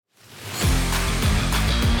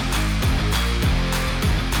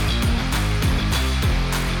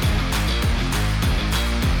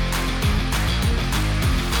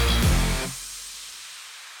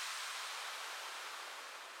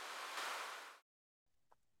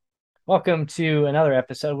Welcome to another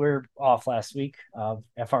episode. We're off last week of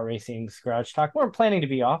FR Racing's Garage Talk. We're planning to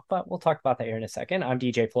be off, but we'll talk about that here in a second. I'm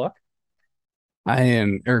DJ Pluck, I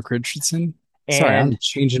am Eric Richardson. Sorry, I'm and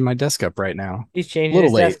changing my desk up right now. he's A changing little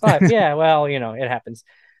his late. desk live. Yeah, well, it happens.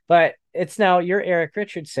 But it's now you're Eric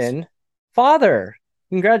Richardson, father.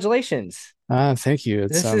 Congratulations. Thank you. It's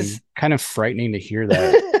This is kind of frightening to hear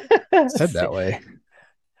that said that way.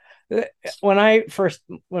 when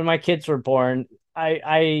when my kids were born,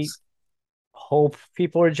 I hope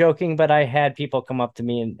people were joking, but I had people come up to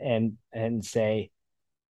me and say,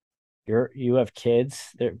 you have kids.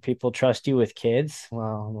 There people trust you with kids.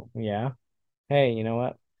 Well, yeah. Hey, you know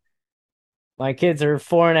what? My kids are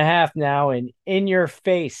 4.5 now, and in your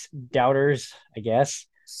face, doubters, I guess.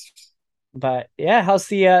 But yeah, how's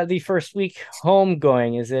the first week home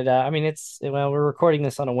going? Is it? I mean, it's well, we're recording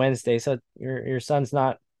this on a Wednesday, so your son's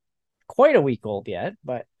not quite a week old yet,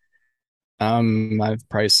 but I've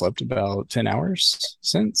probably slept about 10 hours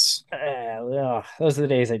since. those are the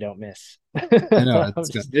days I don't miss. I know I'm it's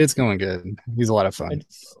just it's going good. He's a lot of fun.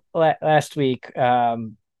 last week.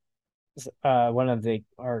 One of the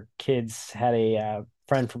our kids had a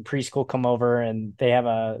friend from preschool come over, and they have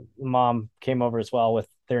a mom came over as well with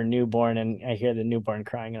their newborn, and I hear the newborn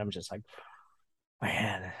crying, and I'm just like,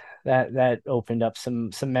 man, that opened up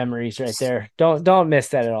some memories right there. Don't miss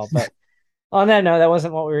that at all. But on that note, that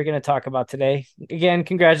wasn't what we were going to talk about today. Again,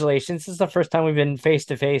 congratulations. This is the first time we've been face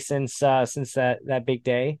to face since that big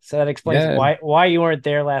day. So that explains Yeah, why you weren't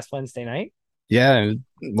there last Wednesday night. yeah, it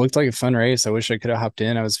looked like a fun race. I wish I could have hopped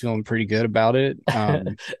in. I was feeling pretty good about it.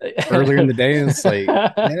 Earlier in the day, it's like,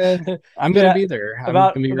 yeah, I'm gonna Yeah, be there. I'm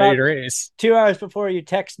about gonna be ready about to race. 2 hours before you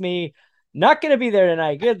text me, not going to be there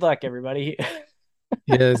tonight. Good luck, everybody.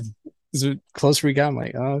 Yeah, the closer we got, I'm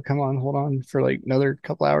like, oh, come on, hold on for like another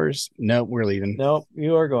couple hours. Nope, we're leaving. Nope,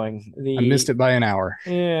 you are going. I missed it by an hour.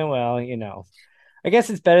 Yeah, well, I guess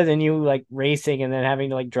it's better than you like racing and then having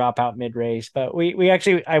to like drop out mid race. But we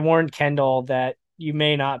actually, I warned Kendall that you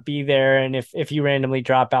may not be there, and if you randomly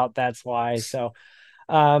drop out, that's why. So,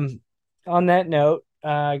 um, on that note,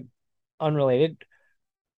 unrelated,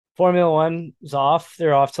 Formula One is off.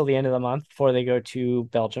 They're off till the end of the month before they go to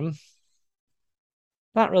Belgium.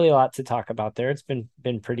 Not really a lot to talk about there. It's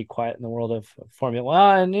been pretty quiet in the world of Formula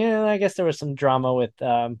One. And I guess there was some drama with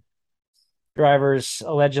drivers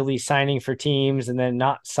allegedly signing for teams and then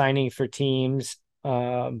not signing for teams.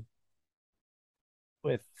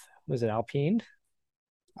 With Was it Alpine?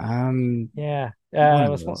 Yeah, One it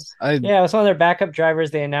of was one. those. I Yeah, it was one of their backup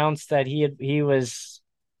drivers. They announced that he was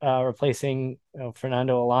replacing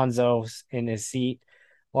Fernando Alonso in his seat.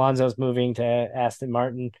 Alonso's moving to Aston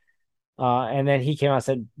Martin, and then he came out and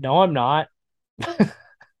said, "No, I'm not."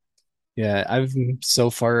 yeah, I'm so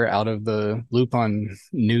far out of the loop on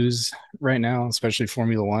news right now, especially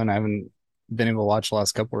Formula One. I haven't been able to watch the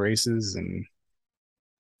last couple races, and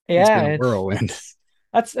it's Yeah, been a whirlwind.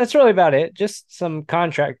 that's really about it. Just some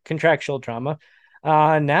contractual drama.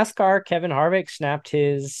 NASCAR Kevin Harvick snapped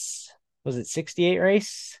his was it 68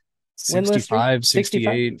 race winless streak? 65,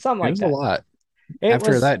 65, 68. something It like was a that. lot. It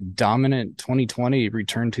After was that dominant 2020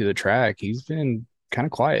 return to the track, he's been kind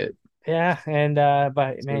of quiet. Yeah, and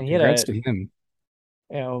but So man, he had congrats a to him.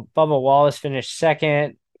 Bubba Wallace finished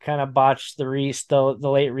second, kind of botched the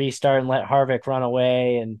late restart and let Harvick run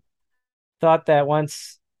away, and thought that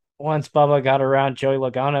once Bubba got around Joey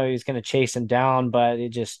Logano, he was going to chase him down, but it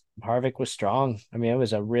just Harvick was strong. I mean, it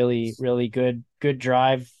was a really good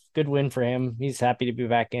drive, good win for him. He's happy to be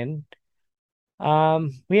back in.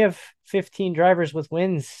 We have 15 drivers with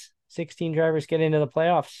wins. 16 drivers get into the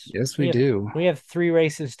playoffs. Yes, We we have do. we have 3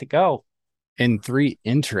 races to go. And three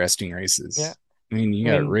interesting Yeah, races. I mean, I you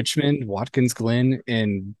got mean, Richmond, Watkins Glen,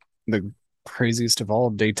 and the craziest of all,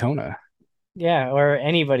 Daytona. yeah, or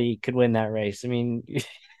anybody could win that race. I mean,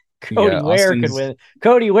 You got Austin's,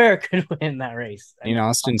 Cody Ware could win that race. I mean,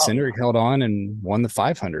 Austin probably Cindric held on and won the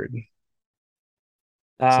 500.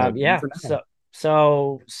 not. So you Yeah. never know.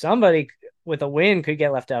 So somebody with a win could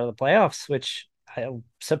get left out of the playoffs, which I'm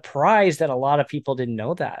surprised that a lot of people didn't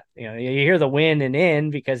know that. You hear the win and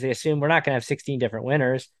in because they assume we're not going to have 16 different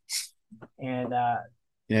winners. And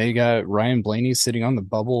Yeah, you got Ryan Blaney sitting on the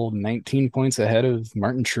bubble, 19 points ahead of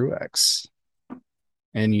Martin Truex.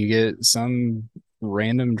 And you get some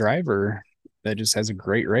random driver that just has a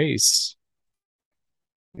great race.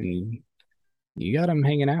 And you got him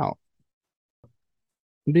hanging out.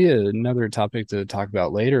 Be another topic to talk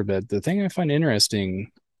about later, but the thing I find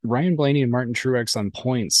interesting, Ryan Blaney and Martin Truex on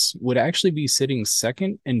points would actually be sitting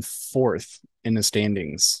second and fourth in the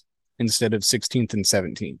standings instead of 16th and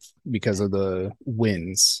 17th because of the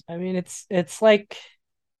wins. I mean, it's like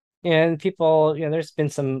And people, there's been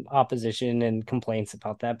some opposition and complaints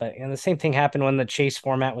about that, but the same thing happened when the chase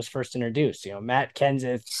format was first introduced. Matt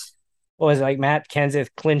Kenseth was like Matt Kenseth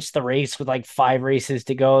clinched the race with like 5 races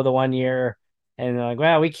to go the one year. And they're like,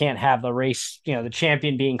 well, we can't have the race, the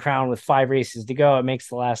champion being crowned with 5 races to go. It makes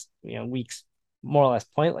the last, weeks more or less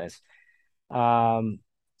pointless. Um,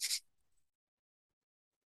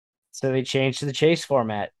 so they changed to the chase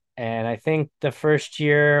format. And I think the first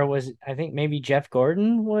year was, I think maybe Jeff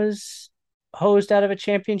Gordon was hosed out of a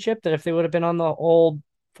championship. That if they would have been on the old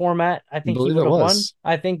format, I I think he believe would it have won. was.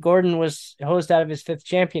 I think Gordon was hosed out of his fifth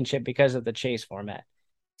championship because of the chase format.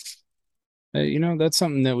 That's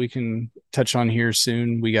something that we can touch on here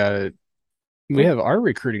soon. We Well, have our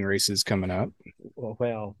recruiting races coming up.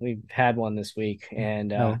 well, we've had one this week,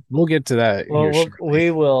 and No, we'll get to that here shortly.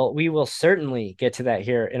 we will certainly get to that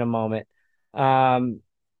here in a moment. Um,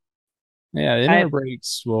 Yeah, in our I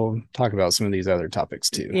breaks, we'll talk about some of these other topics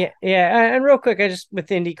too. yeah, and real quick, I just with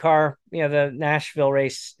IndyCar, the Nashville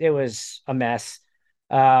race, it was a mess.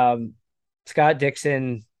 Um, Scott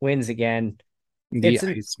Dixon wins again. The It's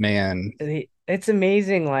an Iceman. it's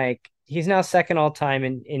amazing. Like he's now second all time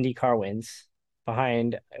in IndyCar wins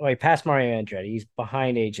behind. Well, he passed Mario Andretti. He's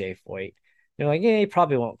behind AJ Foyt. You're like, yeah, he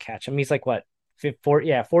probably won't catch him. He's like what,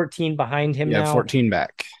 14 behind him Yeah, now. 14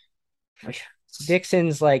 back.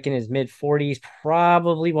 Dixon's like in his mid 40s,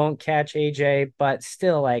 probably won't catch AJ, but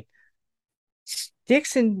still, like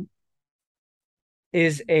Dixon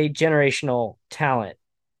is a generational talent.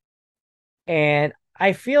 And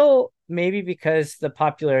I feel maybe because the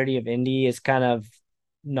popularity of Indy is kind of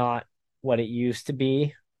not what it used to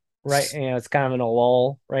be, right? It's kind of in a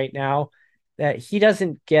lull right now, that he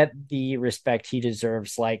doesn't get the respect he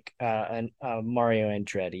deserves, like a Mario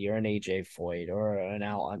Andretti or an AJ Foyt or an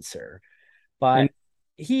Al Unser. And But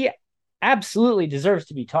he absolutely deserves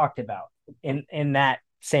to be talked about in that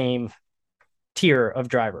same tier of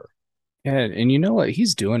driver. yeah, and you know what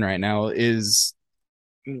he's doing right now is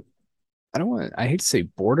I hate to say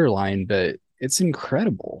borderline, but it's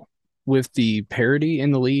incredible with the parity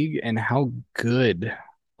in the league and how good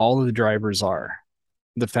all of the drivers are.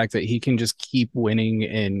 The fact that he can just keep winning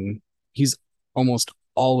and he's almost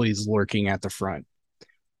always lurking at the front.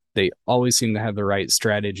 They always seem to have the right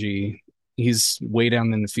strategy. He's way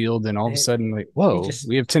down in the field, and all of a sudden, like, He whoa, just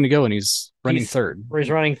we have 10 to go, and he's running third. he's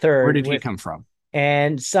running Where third did he with, come from?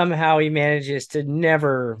 and somehow he manages to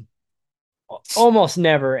never, almost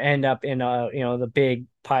never end up in the big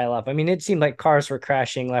pile up. I mean, it seemed like cars were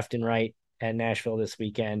crashing left and right at Nashville this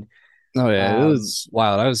weekend. Oh, yeah, it Um, was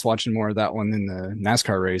wild. I was watching more of that one than the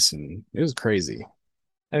NASCAR race, and it was crazy.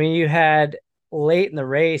 I mean, you had late in the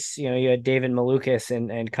race, you had David Malukas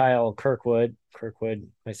and Kyle Kirkwood. Kirkwood,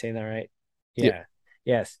 am I saying that right? Yep. Yeah.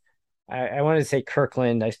 Yes. I wanted to say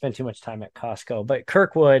Kirkland. I spent too much time at Costco, but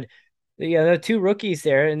Kirkwood, the two rookies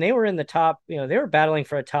there, and they were in the top, they were battling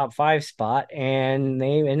for a top five spot, and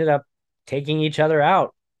they ended up taking each other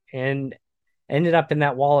out and ended up in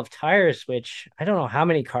that wall of tires, which I don't know how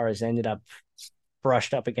many cars ended up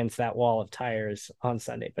brushed up against that wall of tires on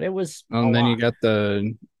Sunday, but it was a And then you lot. got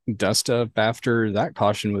the dust up after that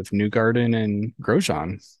caution with Newgarden and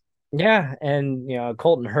Grosjean. Yeah, and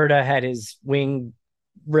Colton Herta had his wing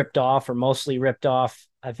ripped off or mostly ripped off,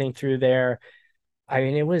 I think, through there. I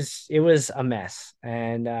mean, it was a mess,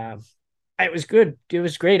 and it was good. It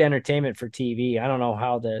was great entertainment for TV. I don't know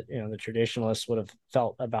how the traditionalists would have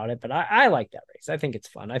felt about it, but I like that race. I think it's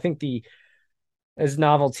fun. I think the as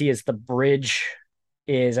novelty as the bridge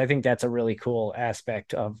is, I think that's a really cool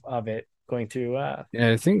aspect of it going through.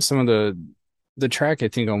 Yeah, I think some of the track I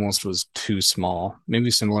think almost was too small.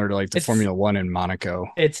 Maybe similar to like the It's Formula One in Monaco.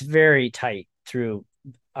 it's very tight through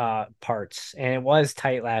parts, and it was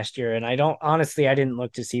tight last year, and I didn't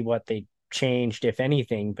look to see what they changed, if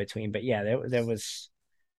anything, between, but yeah,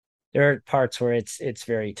 there are parts where it's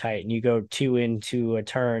very tight, and you go two into a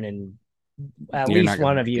turn, and at You're least not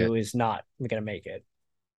gonna one of make you it. is not going to make it,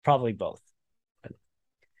 probably both.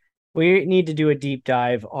 We need to do a deep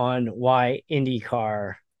dive on why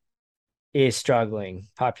IndyCar is struggling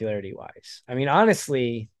popularity wise. I mean,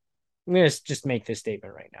 honestly, I'm going to just make this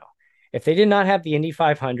statement right now. If they did not have the Indy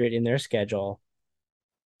 500 in their schedule,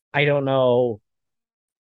 I don't know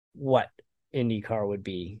what IndyCar would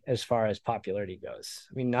be as far as popularity goes.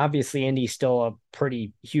 I mean, obviously, Indy's still a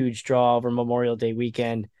pretty huge draw over Memorial Day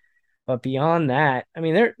weekend, but beyond that, I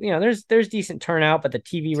mean, there's decent turnout, but the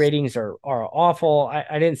TV ratings are awful.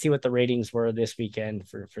 I didn't see what the ratings were this weekend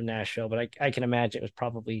for Nashville, but I can imagine it was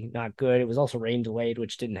probably not good. It was also rain delayed,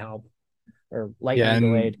 which didn't help, or Yeah, lightning and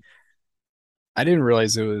delayed. I didn't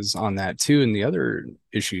realize it was on that too. And the other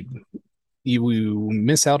issue you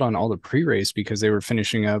miss out on all the pre-race because they were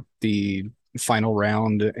finishing up the final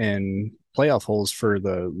round and playoff holes for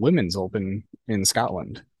the women's open in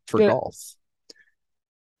Scotland for Good. golf.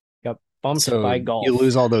 Got bumped So by you golf.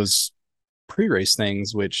 lose all those pre-race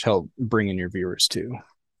things, which help bring in your viewers too.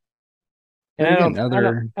 And But again,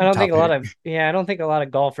 another I don't think a lot topic. of yeah, I don't think a lot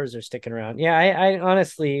of golfers are sticking around. Yeah, I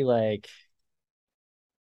honestly like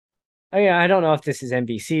I don't know if this is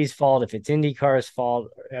NBC's fault, if it's IndyCar's fault,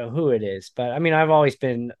 who it is. But I mean, I've always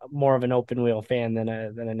been more of an open wheel fan than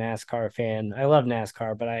a NASCAR fan. I love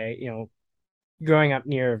NASCAR, but growing up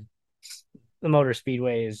near the motor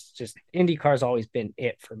speedway is just IndyCar's always been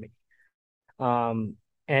it for me. Um,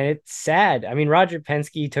 and it's sad. I mean, Roger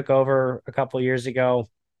Penske took over a couple years ago.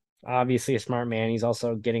 Obviously, a smart man. He's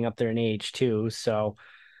also getting up there in age too. So,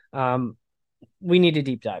 um, we need to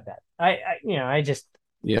deep dive that. I just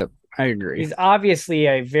Yep, I agree. he's obviously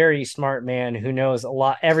a very smart man who knows a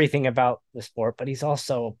lot, everything about the sport, but he's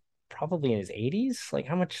also probably in his 80s. Like,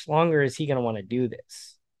 how much longer is he going to want to do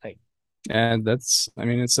this? Like, And I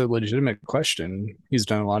mean, it's a legitimate question. He's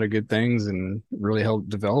done a lot of good things and really helped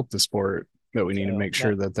develop the sport, but we need to so make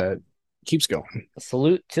sure that that that keeps going.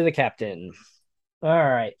 salute to the captain. All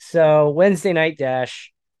right. So, Wednesday night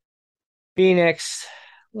dash, Phoenix,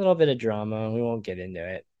 a little bit of drama. We won't get into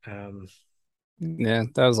it. Yeah,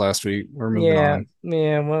 that was last week. We're moving Yeah, on.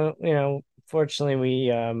 yeah. Well, fortunately,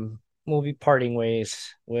 we'll be parting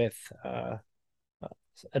ways with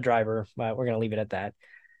a driver, but we're gonna leave it at that.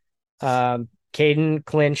 Caden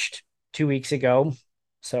clinched 2 weeks ago,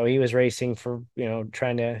 so he was racing for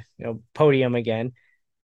trying to podium again.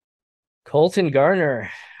 Colton Garner,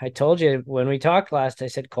 I told you when we talked last, I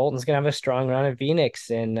said Colton's gonna have a strong run at Phoenix,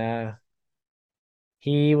 and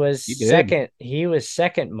he was You did. second. He was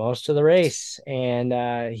second most of the race,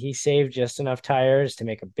 and he saved just enough tires to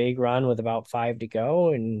make a big run with about 5 to go,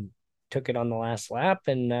 and took it on the last lap,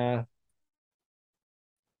 and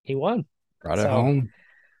he won. Brought it So home.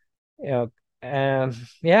 you know,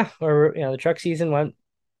 yeah, or the truck season went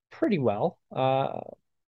pretty well.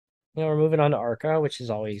 We're moving on to ARCA, which is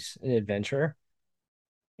always an adventure.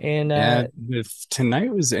 And Yeah, if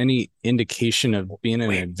tonight was any indication of being an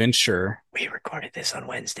wait, adventure, we recorded this on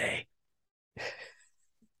Wednesday.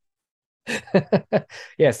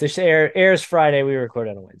 Yes, this airs Friday. We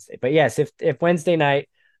recorded on Wednesday. But yes, if Wednesday night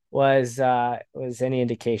was any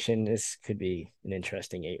indication, this could be an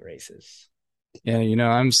interesting 8 races. yeah,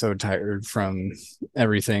 I'm so tired from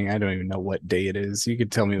everything. I don't even know what day it is. You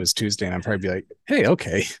could tell me it was Tuesday, and I'd probably be like, "Hey,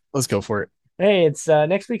 okay, let's go for it." Hey, it's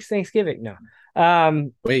next week's Thanksgiving. No.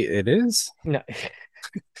 Wait, it is? No. It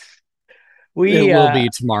we will be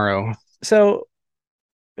tomorrow. so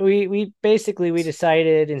we basically we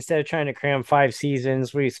decided instead of trying to cram 5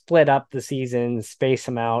 seasons, we split up the seasons, space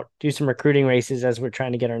them out, do some recruiting races as we're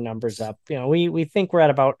trying to get our numbers up. We think we're at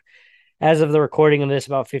about, as of the recording of this,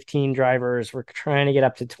 about 15 drivers. We're trying to get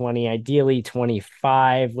up to 20. Ideally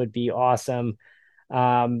 25 would be awesome.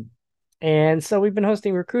 um and so we've been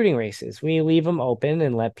hosting recruiting races. We leave them open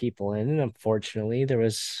and let people in, and unfortunately there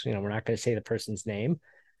was, we're not going to say the person's name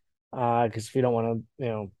because we don't want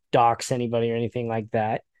to, dox anybody or anything like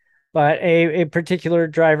that. But a particular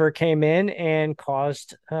driver came in and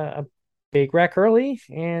caused a big wreck early,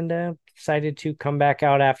 and decided to come back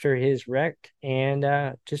out after his wreck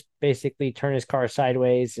and just basically turn his car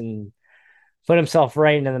sideways and put himself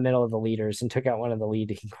right in the middle of the leaders and took out one of the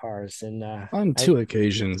leading cars. And On I, 2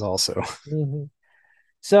 occasions, also. mhm.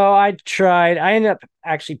 So I tried. I ended up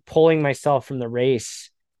actually pulling myself from the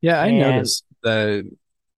race, Yeah, I and noticed that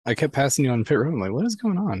I kept passing you on pit road. I'm like, what is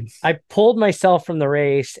going on? I pulled myself from the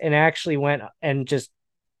race and actually went and just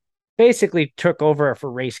basically took over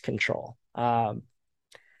for race control.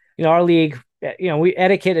 Our league, we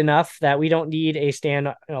etiquette enough that we don't need a stand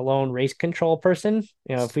alone race control person.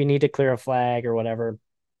 If we need to clear a flag or whatever,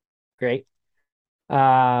 great.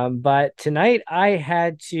 But tonight I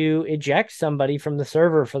had to eject somebody from the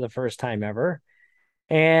server for the first time ever,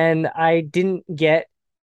 and I didn't get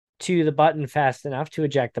to the button fast enough to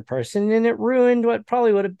eject the person, and it ruined what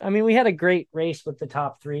probably would have. I mean, we had a great race with the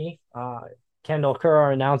top three. Kendall Kerr,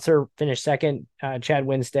 our announcer, finished second. Chad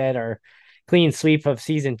Winstead, our clean sweep of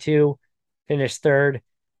season two, finished third,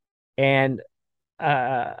 and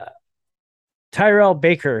uh, Tyrell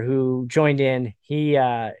Baker, who joined in, he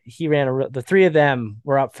ran the three of them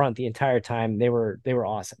were up front the entire time. They were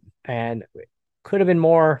awesome, and could have been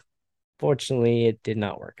more. Fortunately, it did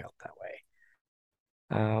not work out that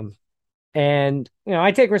way. And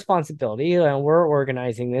I take responsibility, and we're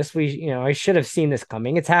organizing this. I should have seen this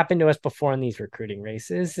coming. It's happened to us before in these recruiting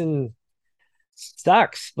races, and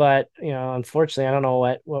sucks, but unfortunately, I don't know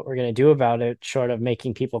what we're gonna do about it, short of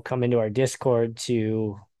making people come into our Discord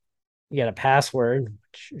to get a password,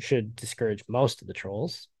 which should discourage most of the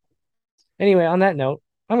trolls. Anyway, on that note,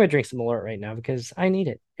 I'm gonna drink some alert right now because I need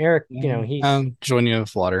it. Eric, Yeah. he's Join you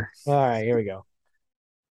with water. all right. Here we go.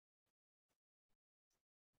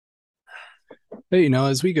 But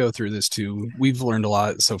as we go through this too, we've learned a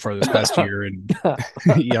lot so far this past year, and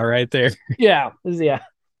yeah, right there. Yeah.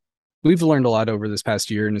 We've learned a lot over this past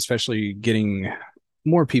year, and especially getting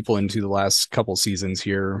more people into the last couple seasons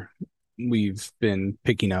here. We've been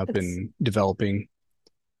picking up It's and developing.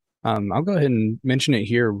 I'll go ahead and mention it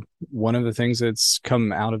here. One of the things that's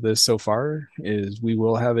come out of this so far is we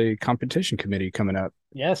will have a competition committee coming up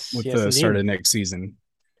yes, with yes, the start indeed. of next season.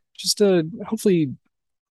 Just to hopefully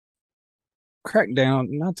crack down,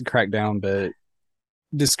 not to crack down, but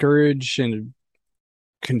discourage and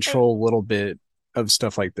control a little bit of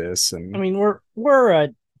stuff like this. I And mean, we're a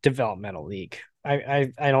developmental league.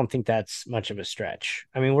 I don't think that's much of a stretch.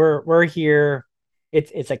 I mean, we're here.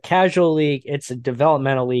 It's a casual league. It's a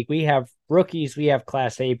developmental league. We have rookies. We have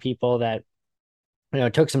Class A people that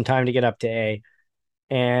took some time to get up to A,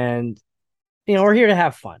 and we're here to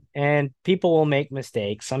have fun. And people will make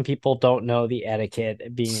mistakes. Some people don't know the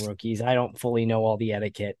etiquette being rookies. I don't fully know all the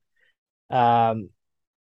etiquette. Um,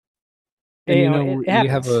 and it we have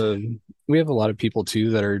happens. a lot of people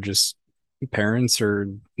too that are just parents or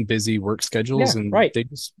busy work schedules, Yeah, and right. they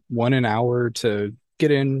just want an hour to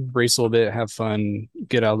get in, race a little bit, have fun,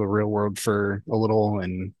 get out of the real world for a little,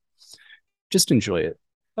 and just enjoy it.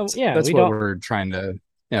 Yeah, That's what we're trying to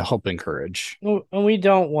help encourage. we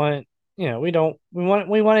don't want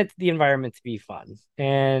we want the environment to be fun,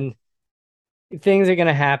 and things are going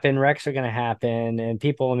to happen, wrecks are going to happen, and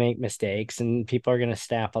people will make mistakes, and people are going to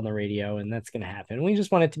snap on the radio, and that's going to happen. We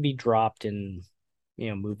just want it to be dropped and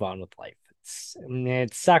move on with life. I mean,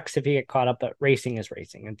 it sucks if you get caught up, but racing is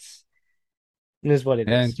racing. It is what it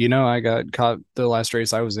And is. I got caught the last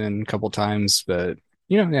race I was in a couple times, but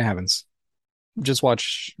it happens. Just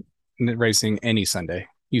watch racing any Sunday.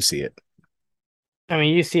 You see it. I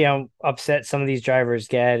mean, you see how upset some of these drivers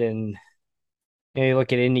get, and you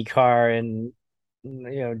look at IndyCar, and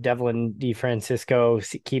Devlin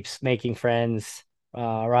DeFrancisco keeps making friends.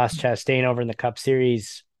 Ross Chastain over in the Cup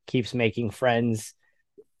Series keeps making friends.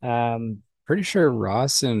 Um, Pretty sure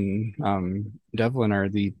Ross and Devlin are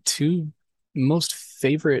the two most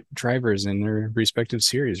favorite drivers in their respective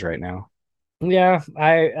series right now. yeah,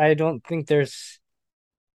 I don't think there's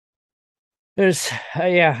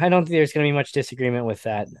yeah, I don't think there's going to be much disagreement with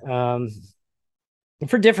that.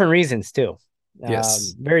 For different reasons too.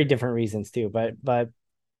 Yes. Very different reasons too. But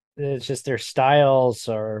it's just their styles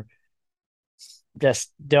or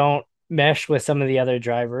just don't mesh with some of the other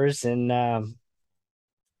drivers. And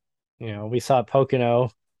we saw at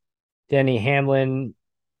Pocono, Denny Hamlin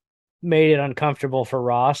made it uncomfortable for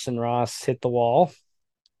Ross, and Ross hit the wall.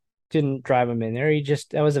 Didn't drive him in there. He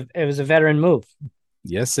just it was a veteran move.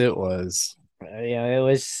 Yes, it was. It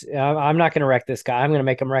was. I'm not going to wreck this guy. I'm going to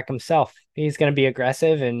make him wreck himself. He's going to be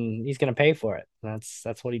aggressive, and he's going to pay for it.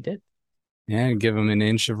 That's what he did. Yeah, give him an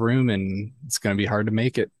inch of room and it's going to be hard to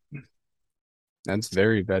make it. That's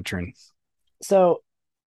very veteran. So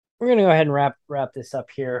we're going to go ahead and wrap this up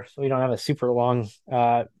here, so we don't have a super long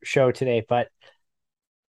show today. But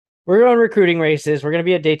we're going recruiting races. We're going to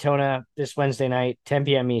be at Daytona this Wednesday night, 10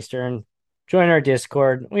 p.m. Eastern. Join our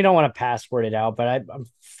Discord. We don't want to password it out, but I'm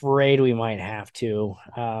afraid we might have to.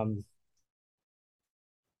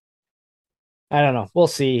 I don't know. We'll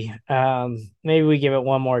see. Maybe we give it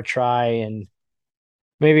one more try, and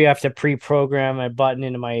maybe I have to pre-program a button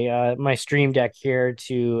into my stream deck here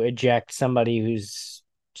to eject somebody who's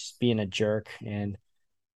just being a jerk. And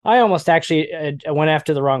I almost actually went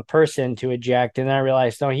after the wrong person to eject, and then I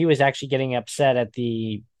realized no, he was actually getting upset at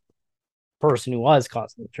the person who was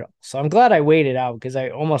causing the trouble. So I'm glad I waited out because I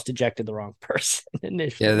almost ejected the wrong person Yeah,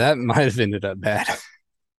 initially. that might have ended up bad.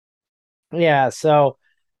 Yeah. So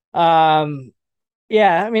um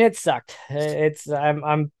yeah, I mean it sucked.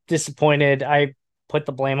 I'm disappointed. I put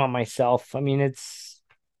the blame on myself. I mean and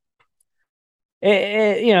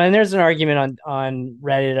there's an argument on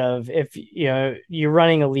Reddit of if you're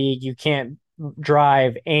running a league, you can't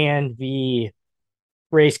drive and be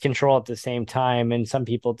race control at the same time, and some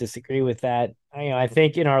people disagree with that. I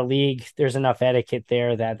think in our league there's enough etiquette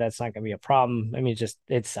there that that's not going to be a problem. I mean,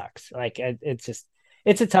 it sucks. Like it's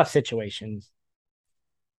a tough situation.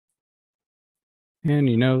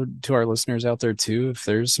 And to our listeners out there too, if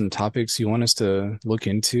there's some topics you want us to look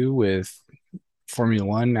into with Formula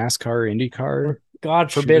One, NASCAR, Or IndyCar,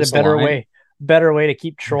 God shoot forbid a us a better line. way. better way to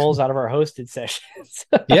keep trolls out of our hosted sessions.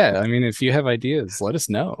 Yeah, I mean, if you have ideas, let us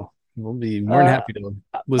know. We'll be more than uh, happy to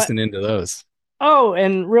but listen into those. oh,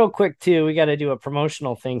 and real quick too, we got to do a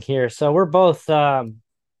promotional thing here. So we're both we're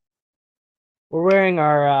wearing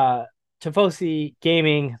our Tifosi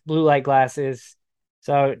gaming blue light glasses.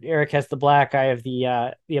 So Eric has the black, I have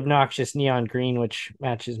the obnoxious neon green, which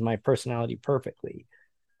matches my personality perfectly.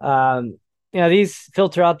 Um, these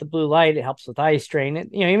filter out the blue light. It helps with eye strain.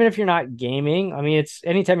 Even if you're not gaming, I mean, it's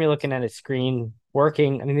anytime you're looking at a screen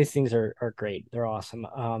working. I mean, these things are great. They're awesome.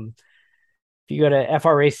 If you go to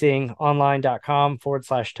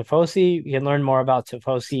frracingonline.com/Tifosi, you can learn more about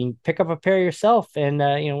Tifosi. Pick up a pair yourself, and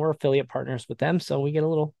we're affiliate partners with them, so we get a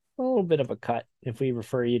little bit of a cut if we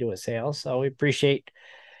refer you to a sale. So we appreciate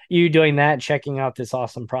you doing that and checking out this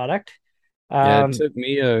awesome product. Yeah, it Um, took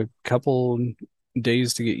me a couple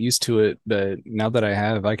days to get used to it, but now that I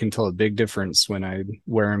have, I can tell a big difference when I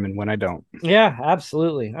wear them and when I don't. yeah,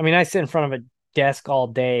 absolutely. I mean, I sit in front of a desk all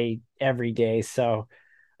day, every day, so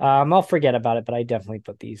I'll forget about it, but I definitely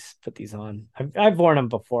put these on. I've worn them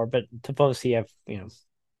before, but Tifosi,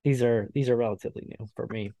 these are relatively new for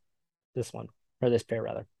me. This one or this pair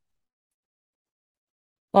rather.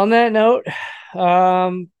 On that note,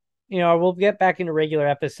 um, we'll get back into regular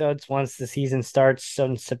episodes once the season starts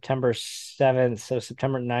on September 7th. So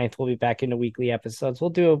September 9th, we'll be back into weekly episodes. We'll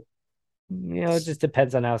do, it just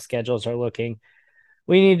depends on how schedules are looking.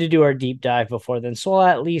 We need to do our deep dive before then. So we'll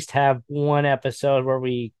at least have one episode where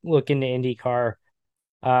we look into IndyCar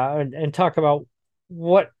and talk about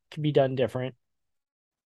what could be done different.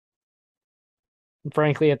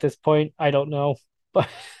 Frankly, at this point, I don't know, but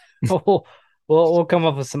we'll we'll come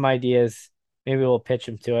up with some ideas. Maybe we'll pitch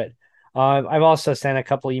them to it. I've also sent a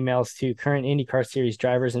couple emails to current IndyCar series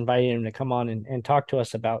drivers, inviting them to come on and talk to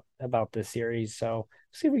us about this series. So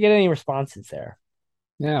see if we get any responses there.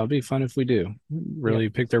 Yeah, it'll be fun if we do. Yep. Really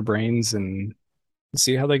pick their brains and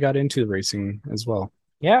see how they got into racing as well.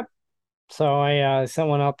 Yep. So I sent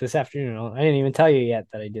one out this afternoon. I didn't even tell you yet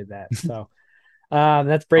that I did that. So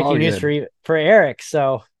that's All breaking news good. for Eric.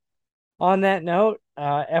 So on that note,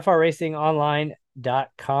 frracingonline.com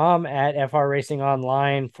at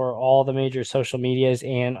frracingonline for all the major social medias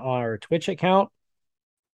and our Twitch account.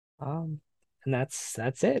 And that's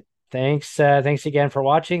it. Thanks again for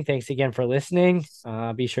watching. Thanks again for listening.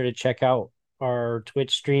 Be sure to check out our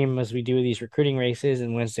Twitch stream as we do these recruiting races.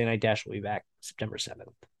 And Wednesday Night Dash will be back September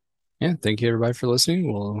 7th. Yeah, thank you everybody for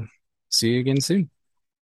listening. We'll see you again soon.